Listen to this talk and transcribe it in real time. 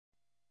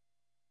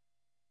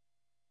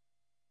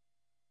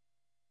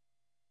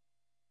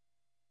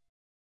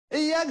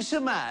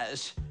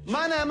Yakshamash,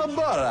 my name is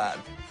Borat.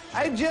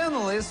 I'm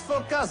journalist for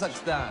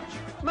Kazakhstan.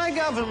 My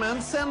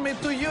government sent me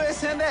to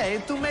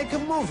USA to make a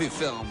movie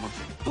film.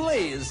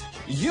 Please,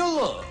 you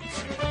look.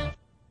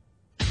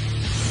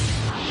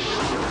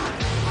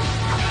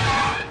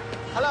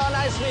 Hello,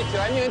 nice to meet you.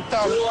 I'm in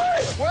town.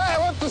 Well, I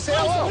want to say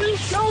hello.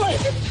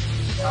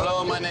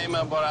 Hello, my name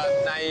is Borat.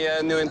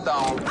 I'm new in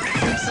town.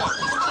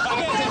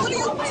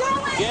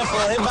 Careful,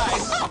 hit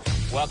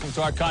bites. Welcome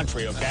to our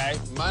country, okay?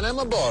 My name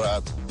is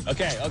Borat.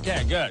 Okay,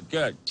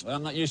 good. Well,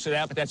 I'm not used to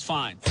that, but that's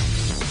fine.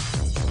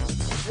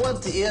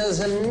 What is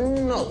a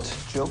not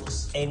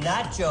jokes? A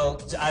not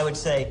joke, I would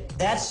say,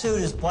 that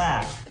suit is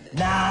black.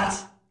 Not.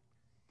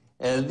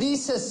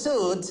 This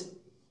suit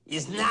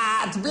is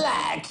not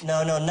black.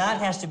 No, not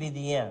has to be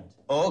the end.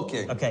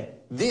 Okay. Okay.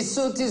 This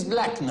suit is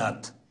black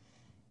not.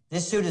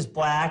 This suit is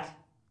black.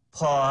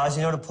 Pause.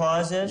 You know what a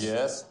pause is?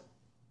 Yes.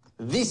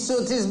 This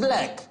suit is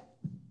black.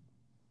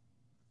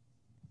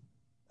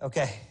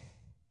 Okay.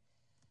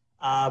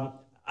 I'm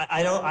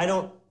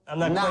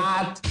not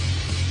Not.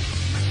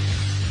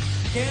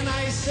 Can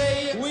I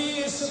say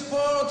we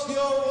support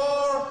your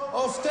war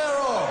of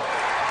terror?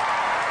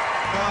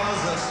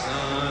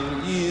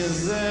 Kazakhstan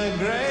is the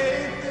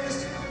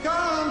greatest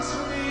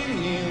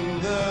country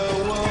in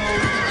the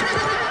world.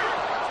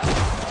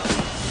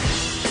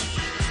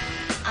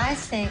 I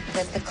think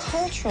that the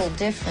cultural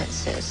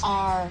differences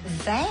are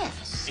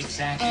vast.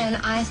 Exactly. And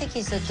I think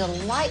he's a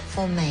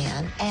delightful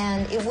man,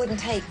 and it wouldn't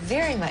take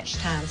very much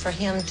time for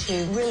him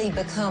to really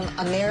become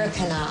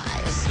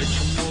Americanized.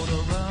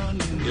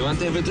 You want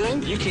to have a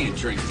drink? You can't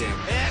drink, Tim.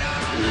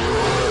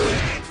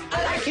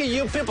 I like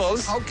you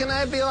peoples. How can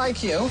I be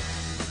like you?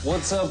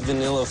 What's up,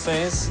 vanilla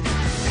face?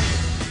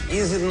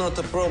 Is it not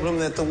a problem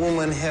that a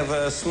woman have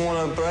a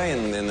smaller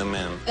brain than a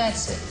man?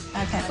 That's it.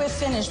 Okay. We're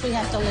finished. We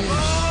have to leave.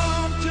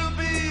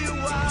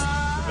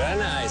 Very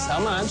nice. How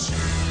much?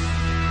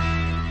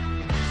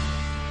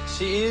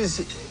 She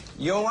is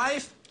your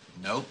wife?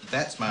 Nope,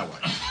 that's my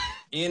wife.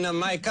 In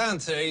my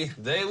country,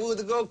 they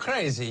would go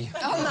crazy.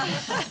 Oh, my.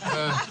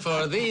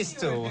 For these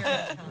two,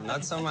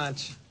 not so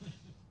much.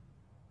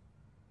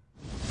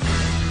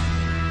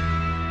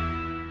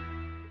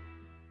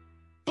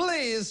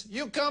 Please,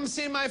 you come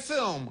see my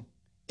film.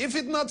 If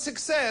it's not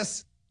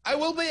success, I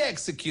will be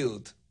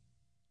executed.